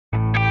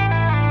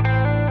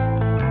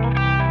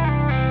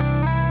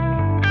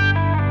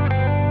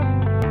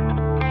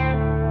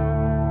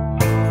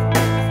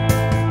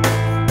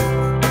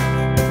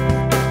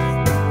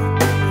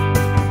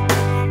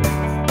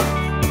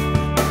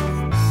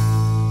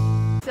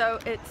So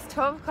it's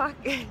 12 o'clock,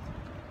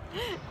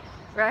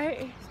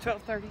 right? It's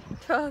 12:30.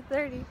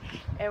 12:30,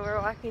 and we're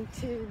walking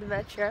to the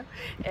metro,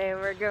 and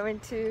we're going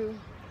to,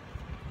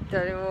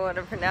 don't even want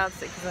to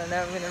pronounce it because I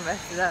know I'm going to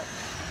mess it up.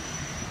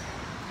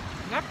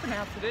 I'm not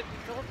pronouncing it.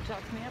 Philip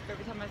chops me up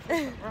every time I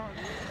say something wrong.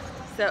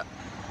 So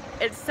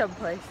it's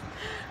someplace.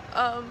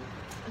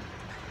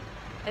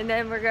 And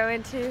then we're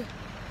going to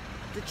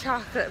the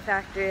chocolate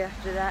factory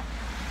after that,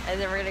 and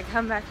then we're going to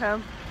come back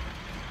home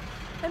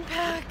and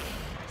pack.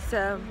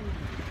 So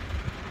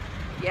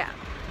yeah,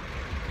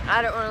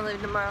 I don't want to leave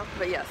tomorrow,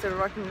 but yeah, so we're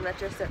walking to the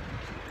metro. So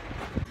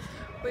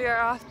we are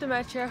off the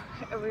metro,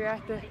 and we're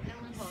at the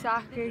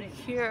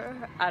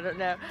Sacre-Coeur. I don't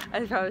know,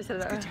 I probably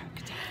said that wrong.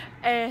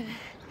 And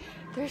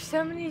there's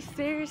so many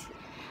stairs,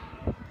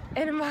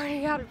 and I'm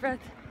already out of breath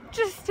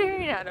just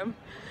staring at them.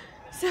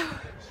 So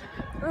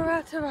we're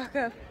about to walk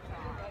up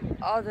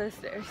all those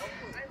stairs.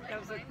 That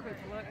was a quick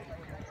look.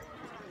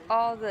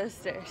 All those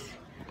stairs.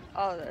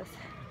 All those.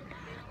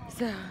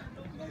 So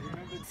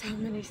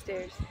many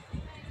stairs.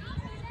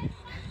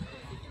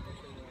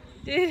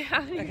 Dude,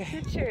 how many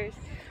pictures?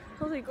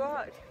 Holy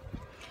God.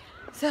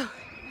 So,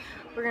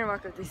 we're gonna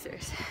walk up these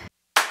stairs.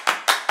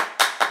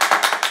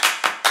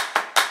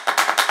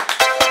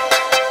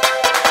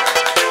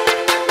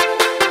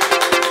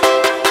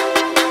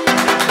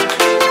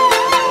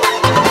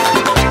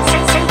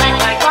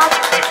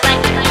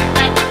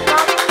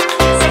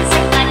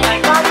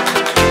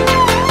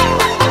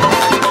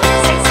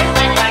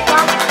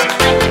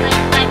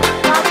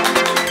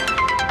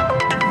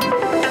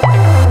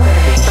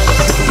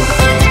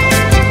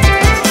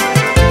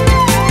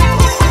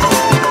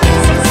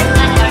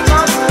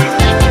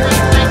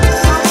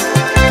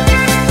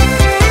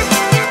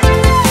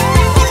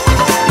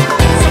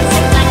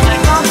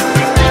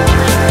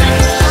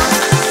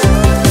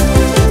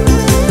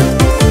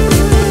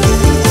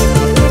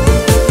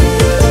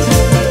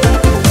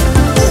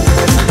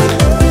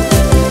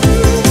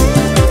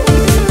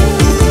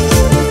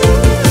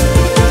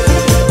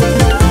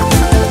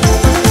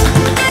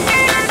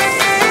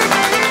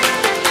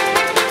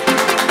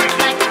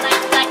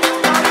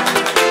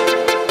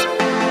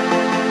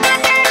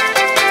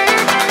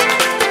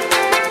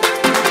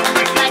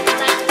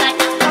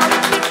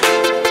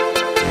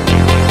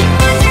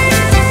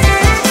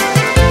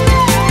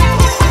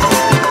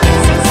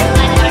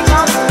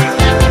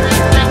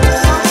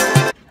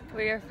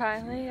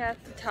 Finally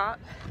at the top,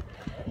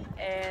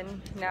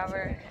 and now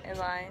we're in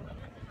line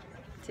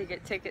to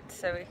get tickets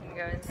so we can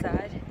go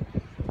inside,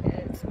 and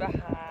it's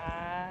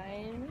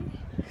behind me.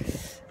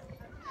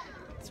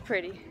 It's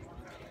pretty,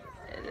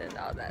 and then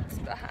all that's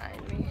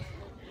behind me.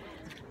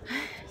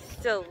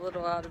 Still a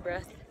little out of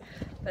breath,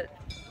 but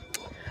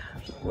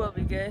we'll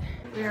be good.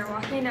 We are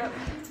walking up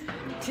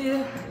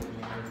to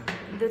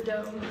the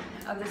dome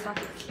of the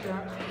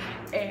Sacre-Coeur,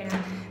 and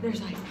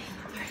there's like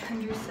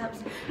 300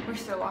 steps. We're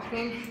still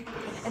walking,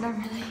 and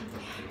I'm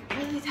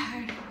really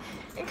tired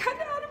and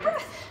kind of out of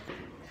breath.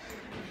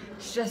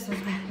 It's just as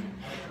bad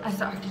as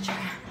the Arctic.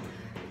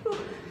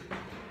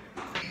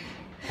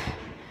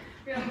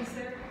 You're almost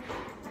there?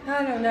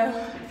 I don't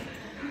know.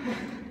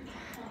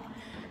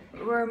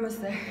 We're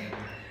almost there.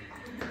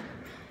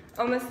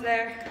 Almost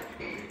there.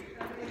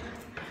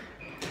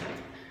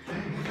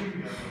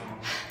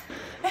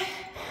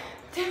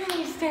 Too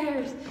many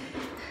stairs.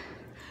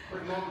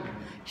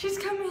 She's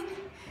coming.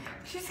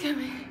 She's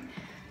coming.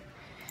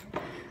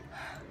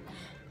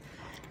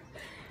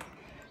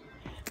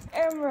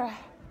 Emra.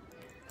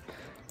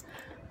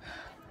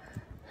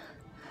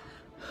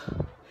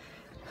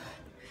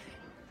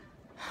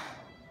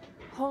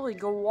 Holy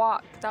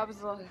guac. That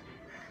was like,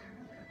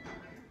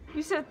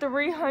 you said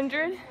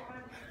 300?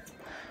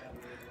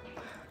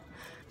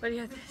 What do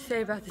you have to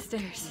say about the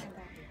stairs?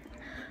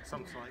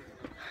 Some slight.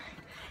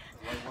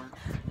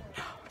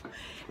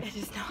 No, it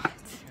is not.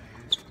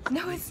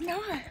 No, it's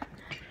not.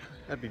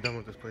 I'd be done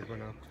with this place by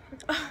now.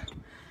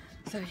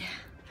 So yeah,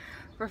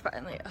 we're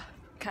finally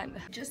kind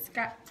of just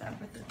got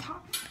up at the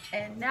top,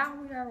 and now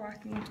we are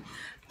walking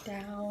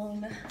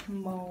down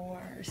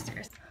more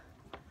stairs.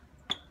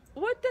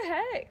 What the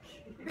heck?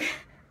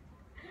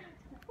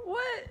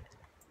 What?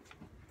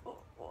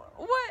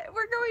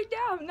 We're going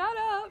down, not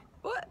up.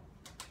 What?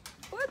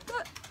 What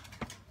the?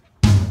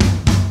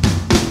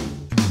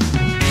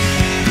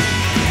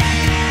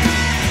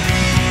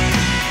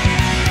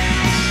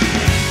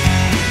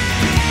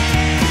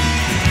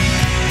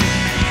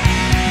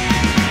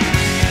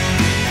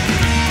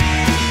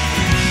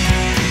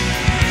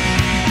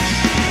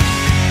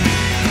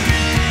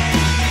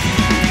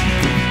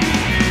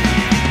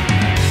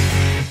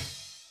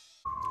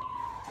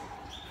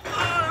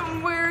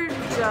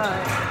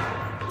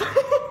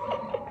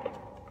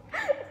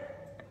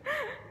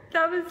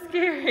 That was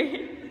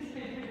scary.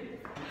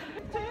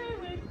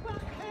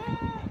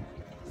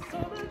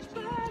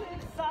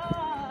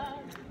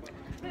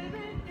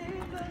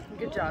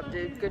 Good job,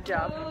 dude. Good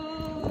job.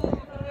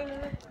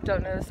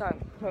 Don't know the song.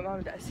 My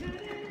mom does.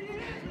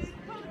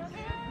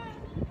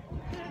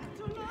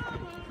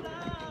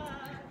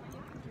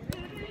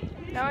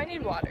 Now I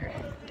need water.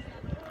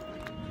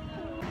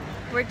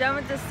 we're done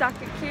with the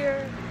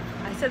Sacre-Coeur.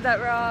 I said that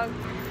wrong.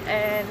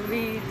 And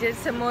we did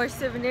some more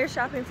souvenir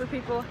shopping for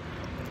people.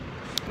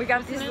 We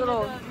got these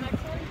little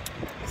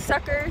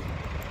sucker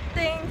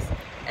things,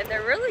 and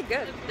they're really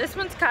good. This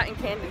one's cotton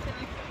candy.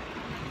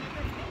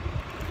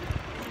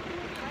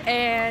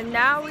 And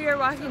now we are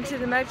walking to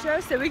the metro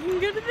so we can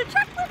go to the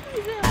chocolate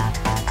museum.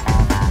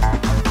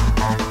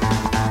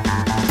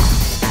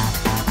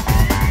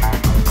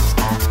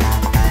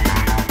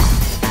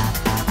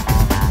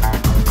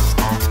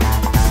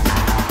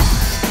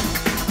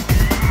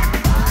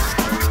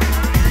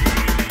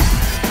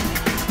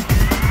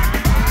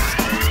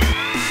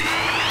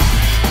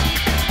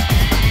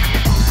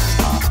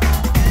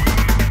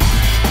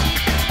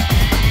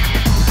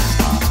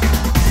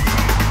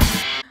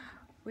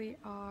 We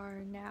are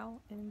now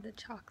in the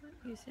chocolate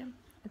museum.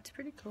 It's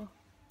pretty cool.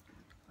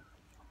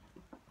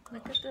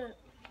 Look at the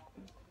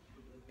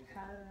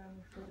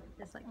pattern.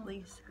 It's like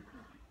leaves.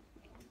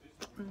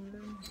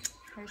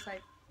 There's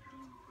like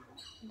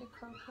the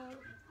cocoa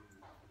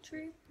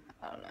tree.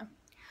 I don't know.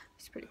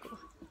 It's pretty cool.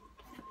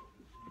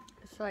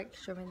 It's like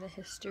showing the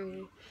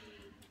history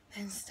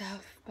and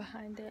stuff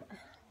behind it.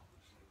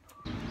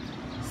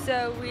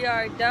 So we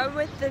are done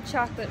with the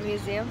chocolate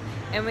museum,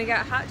 and we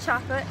got hot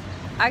chocolate.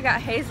 I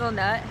got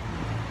hazelnut.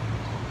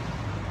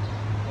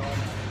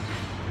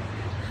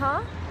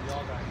 Huh?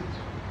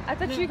 I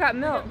thought you got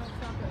milk.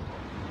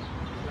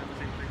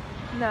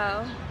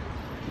 No.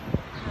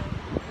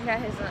 You got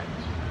hazelnut.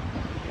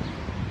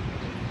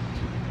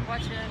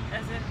 Watch it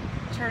as it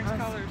turns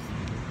colors.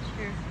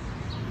 Here.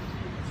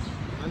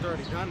 Mine's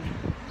already done.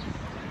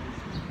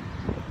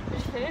 Did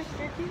you finish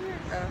drinking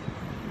it? Oh.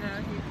 No,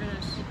 he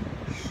finished.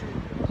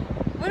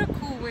 What a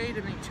cool way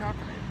to make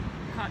chocolate.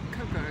 Hot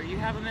cocoa. You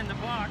have them in the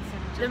box.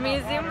 And The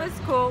museum was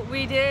cool.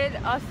 We did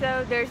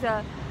also, there's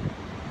a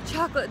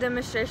chocolate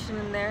demonstration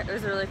in there. It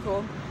was really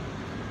cool.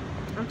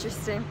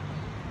 Interesting.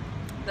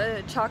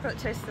 The chocolate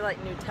tasted like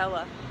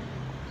Nutella.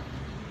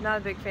 Not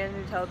a big fan of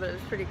Nutella, but it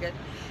was pretty good.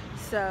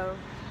 So,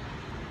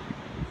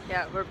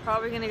 yeah, we're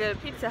probably gonna go to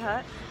Pizza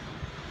Hut,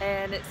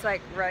 and it's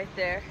like right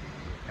there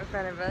in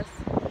front of us.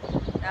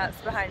 That's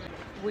behind me.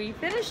 We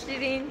finished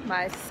eating.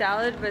 My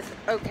salad was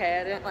okay.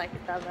 I didn't like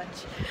it that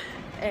much.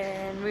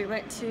 And we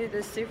went to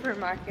the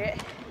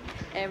supermarket,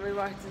 and we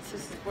walked into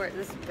Sephora.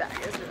 This bag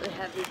is really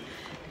heavy,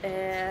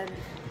 and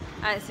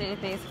I didn't see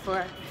anything in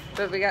Sephora,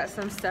 but we got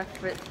some stuff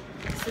at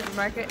the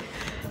supermarket,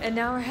 and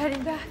now we're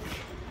heading back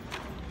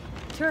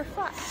to our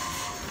flat.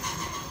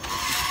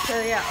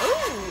 So yeah,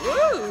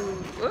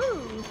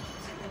 ooh.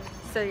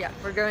 So yeah,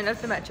 we're going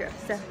up the metro.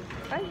 So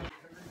bye.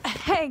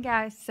 Hey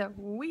guys, so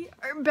we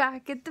are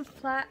back at the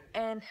flat,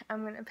 and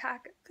I'm gonna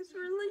pack it because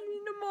we're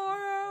leaving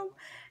tomorrow.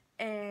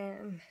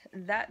 And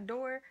that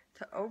door,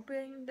 to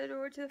open the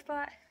door to the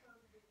flat,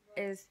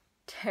 is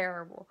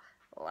terrible.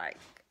 Like,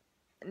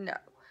 no.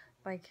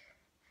 Like,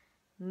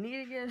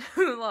 need to get a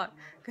new lock,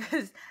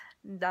 because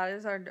that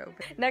is hard to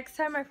open. Next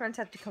time my friends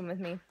have to come with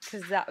me,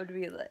 because that would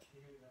be lit.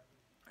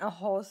 A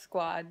whole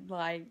squad,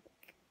 like,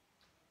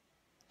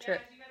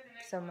 trip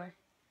somewhere.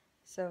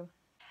 So,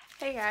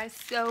 hey guys,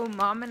 so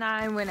Mom and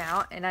I went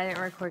out, and I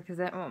didn't record because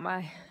I didn't want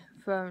my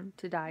phone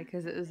to die,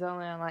 because it was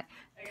only on like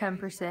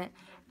 10%.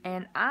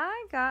 And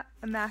I got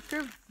a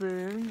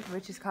macaroon,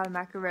 which is called a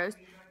macaroon.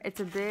 It's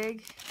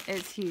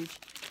huge,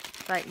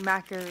 like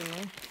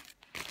macaroon.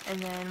 And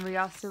then we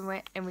also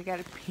went and we got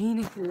a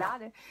pina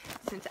colada,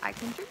 since I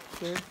can drink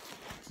here.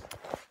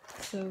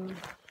 So,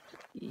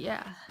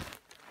 yeah.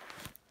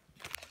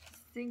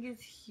 This thing is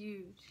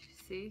huge,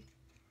 see?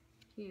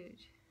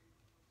 Huge.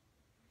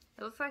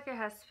 It looks like it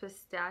has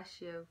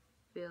pistachio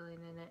filling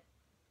in it.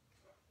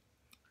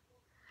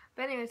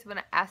 But anyways, when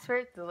I asked for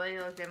it, the lady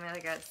looked at me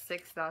like I had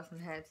 6,000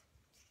 heads.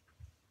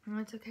 And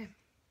it's okay.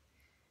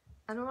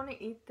 I don't want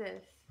to eat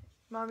this.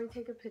 Mommy,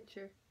 take a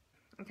picture.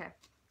 Okay.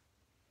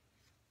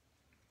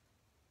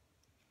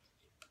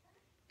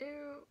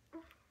 Ew.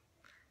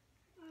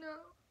 No.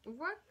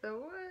 What the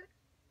what?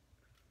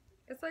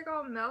 It's like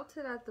all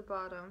melted at the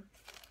bottom.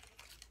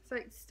 It's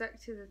like stuck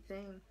to the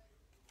thing.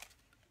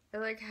 It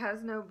like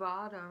has no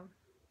bottom.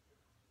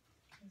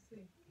 Let's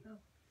see. Oh,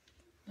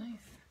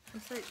 nice.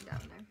 It's like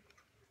down there.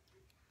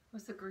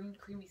 What's the green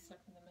creamy stuff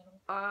in the middle?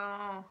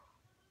 Oh.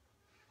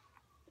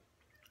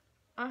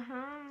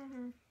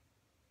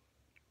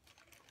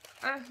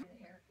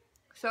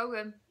 So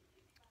good.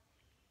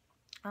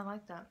 I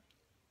like that.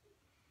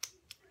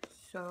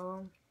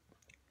 So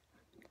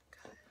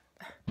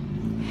good.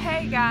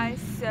 Hey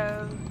guys,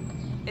 so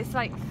it's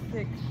like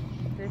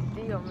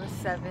 6:50, almost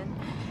 7,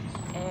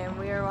 and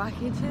we are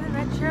walking to the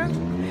metro,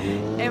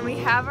 and we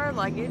have our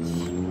luggage,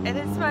 and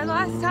it's my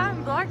last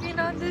time vlogging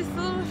on this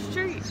little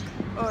street.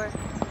 Or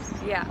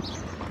yeah,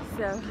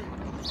 so,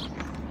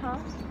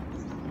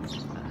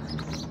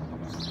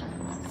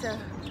 so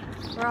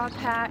we're all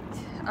packed,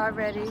 all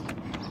ready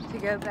to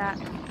go back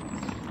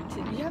to,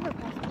 you have a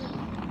passport?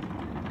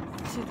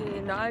 To the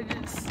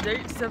United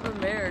States of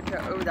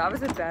America. Oh, that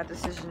was a bad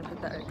decision to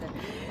put that right there.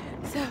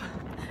 So,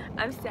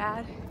 I'm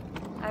sad.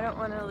 I don't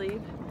want to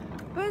leave,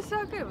 but it's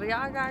so good. We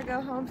all gotta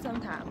go home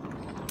sometime.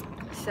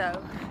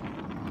 So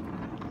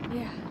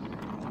yeah,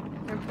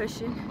 I'm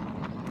pushing.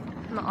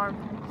 My arm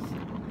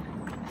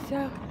hurts.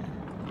 So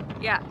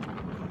yeah,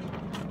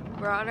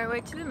 we're on our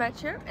way to the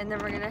metro, and then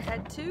we're gonna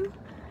head to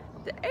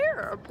the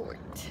airport.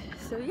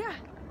 So yeah,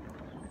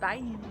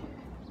 bye.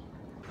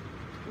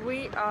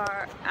 We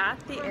are at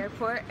the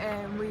airport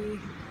and we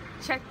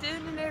checked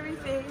in and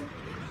everything,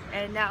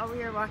 and now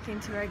we are walking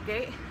to our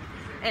gate,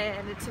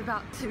 and it's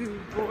about to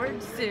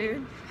board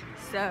soon.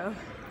 So,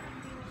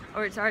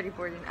 or it's already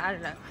boarding, I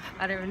don't know.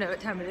 I don't even know what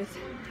time it is.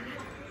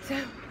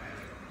 So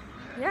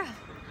yeah,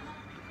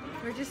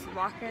 we're just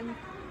walking.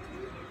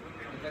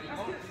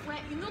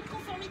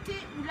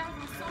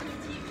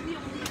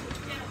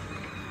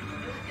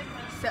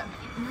 So,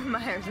 my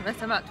hair's a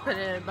mess. I'm about to put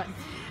it in a bun.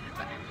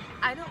 But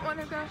I don't want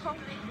to go home,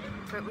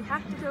 but we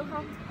have to go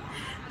home.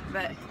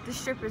 But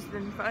this trip has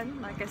been fun,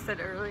 like I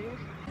said earlier.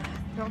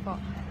 Don't fall.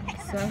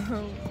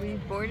 So, we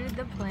boarded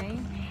the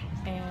plane,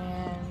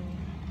 and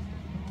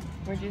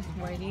we're just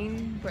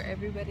waiting for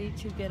everybody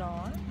to get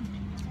on.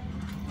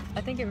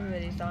 I think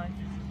everybody's on,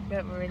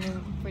 but we're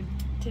waiting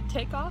to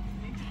take off,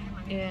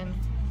 and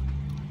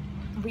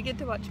we get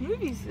to watch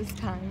movies this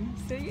time.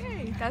 So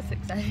yay, that's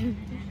exciting.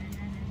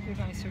 They're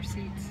nicer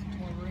seats,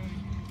 more room.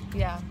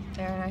 Yeah,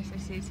 there are nicer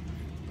seats.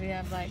 We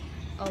have like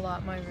a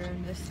lot more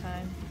room this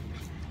time.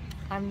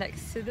 I'm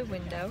next to the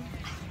window.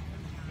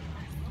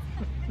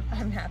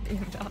 I'm happy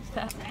about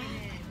that.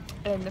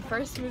 And the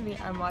first movie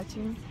I'm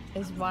watching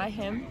is Why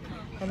Him?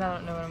 And I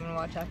don't know what I'm gonna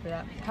watch after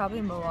that.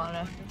 Probably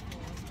Moana.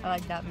 I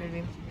like that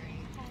movie.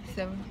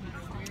 So,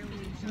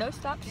 no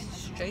stops,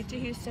 straight to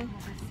Houston.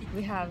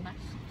 We have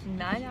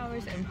 9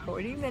 hours and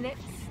 40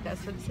 minutes.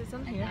 That's what it says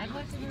on here.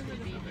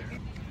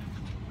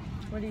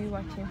 What are you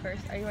watching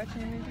first? Are you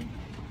watching a movie?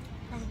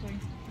 Probably.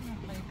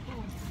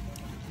 Cool.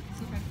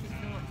 See if I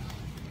can go it.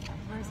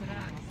 Where's it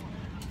at?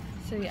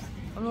 So yeah,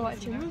 I'm gonna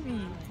watch a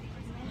movie.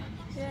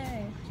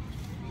 Yay.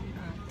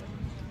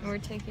 And we're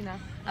taking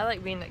off. I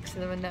like being next to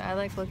the window. I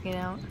like looking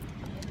out.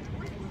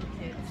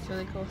 It's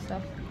really cool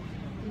stuff.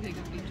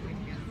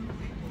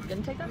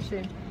 Gonna take off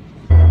soon.